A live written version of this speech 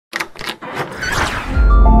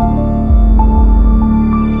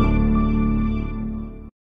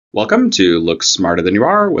Welcome to Look Smarter Than You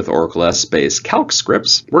Are with Oracle Essbase Calc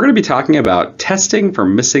scripts. We're going to be talking about testing for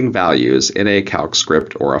missing values in a calc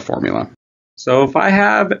script or a formula. So if I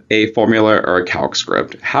have a formula or a calc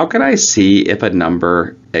script, how can I see if a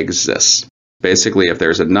number exists? Basically, if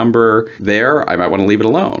there's a number there, I might want to leave it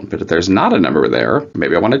alone. But if there's not a number there,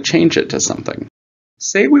 maybe I want to change it to something.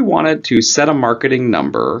 Say we wanted to set a marketing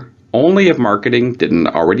number only if marketing didn't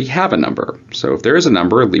already have a number. So if there is a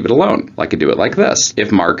number, leave it alone. I could do it like this.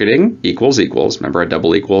 If marketing equals, remember a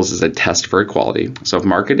double equals is a test for equality. So if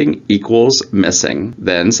marketing equals missing,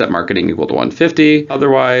 then set marketing equal to 150.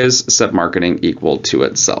 Otherwise, set marketing equal to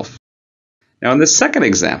itself. Now in this second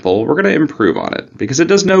example, we're going to improve on it because it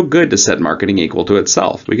does no good to set marketing equal to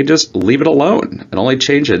itself. We can just leave it alone and only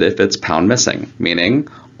change it if it's pound missing, meaning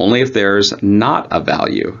only if there's not a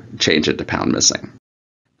value, change it to pound missing.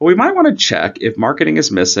 But we might want to check if marketing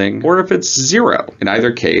is missing or if it's 0. In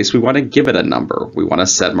either case, we want to give it a number. We want to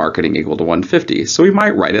set marketing equal to 150. So we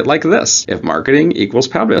might write it like this. If marketing equals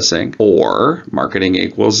pound missing or marketing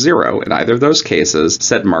equals 0, in either of those cases,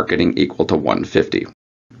 set marketing equal to 150.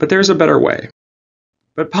 But there's a better way.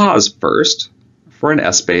 But pause first for an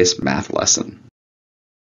Essbase math lesson.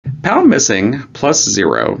 Pound missing plus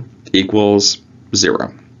 0 equals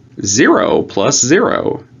 0. 0 plus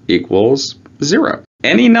 0 equals 0.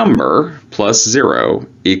 Any number plus 0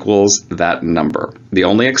 equals that number. The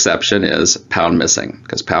only exception is pound missing,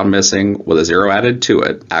 because pound missing with a 0 added to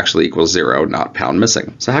it actually equals 0, not pound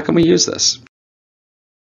missing. So how can we use this?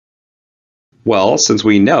 Well, since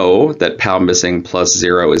we know that pound missing plus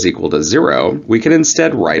 0 is equal to 0, we can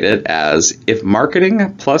instead write it as if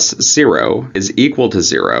marketing plus 0 is equal to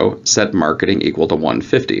 0, set marketing equal to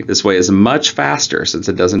 150. This way is much faster since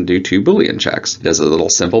it doesn't do two Boolean checks. It does a little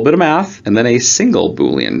simple bit of math and then a single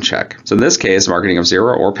Boolean check. So in this case, marketing of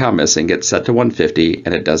 0 or pound missing gets set to 150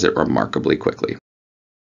 and it does it remarkably quickly.